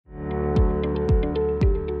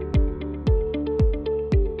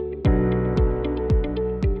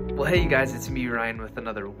Hey you guys, it's me Ryan with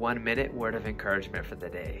another 1-minute word of encouragement for the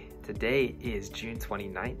day. Today is June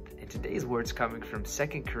 29th, and today's word's coming from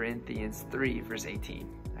 2 Corinthians 3 verse 18.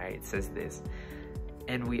 Alright, it says this: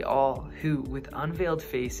 "And we all who with unveiled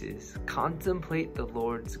faces contemplate the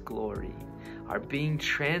Lord's glory are being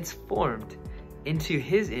transformed into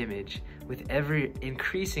his image with ever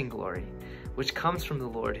increasing glory, which comes from the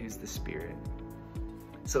Lord who's the Spirit."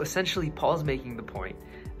 So essentially, Paul's making the point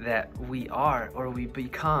that we are, or we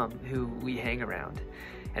become, who we hang around.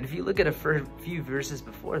 And if you look at a few verses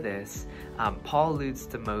before this, Paul alludes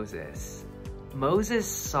to Moses. Moses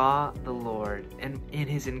saw the Lord, and in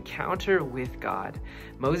his encounter with God,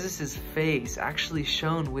 Moses' face actually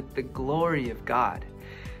shone with the glory of God.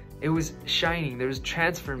 It was shining. There was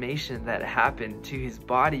transformation that happened to his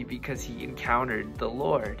body because he encountered the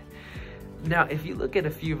Lord. Now, if you look at a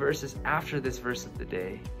few verses after this verse of the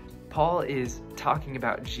day, Paul is talking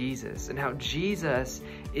about Jesus and how Jesus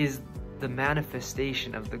is the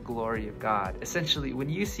manifestation of the glory of God. Essentially, when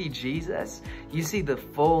you see Jesus, you see the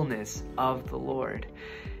fullness of the Lord.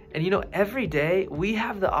 And you know, every day we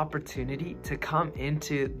have the opportunity to come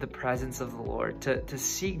into the presence of the Lord, to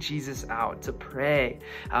seek Jesus out, to pray,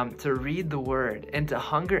 to read the word, and to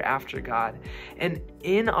hunger after God. And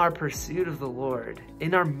in our pursuit of the Lord,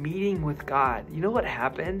 in our meeting with God, you know what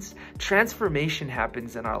happens? Transformation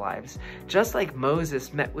happens in our lives. Just like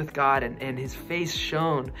Moses met with God and his face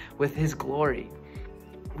shone with his glory,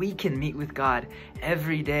 we can meet with God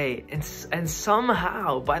every day and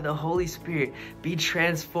somehow by the Holy Spirit be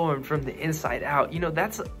transformed from the inside out. You know,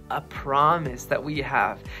 that's a promise that we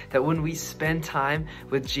have, that when we spend time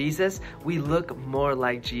with Jesus, we look more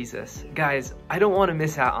like Jesus. Guys, I don't want to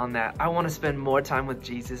miss out on that. I want to spend more time with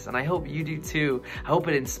Jesus, and I hope you do too. I hope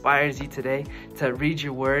it inspires you today to read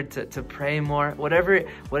your word, to pray more.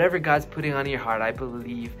 Whatever God's putting on your heart, I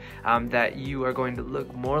believe that you are going to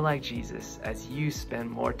look more like Jesus as you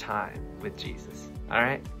spend more time with Jesus. All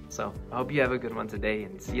right, so I hope you have a good one today,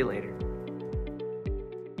 and see you later.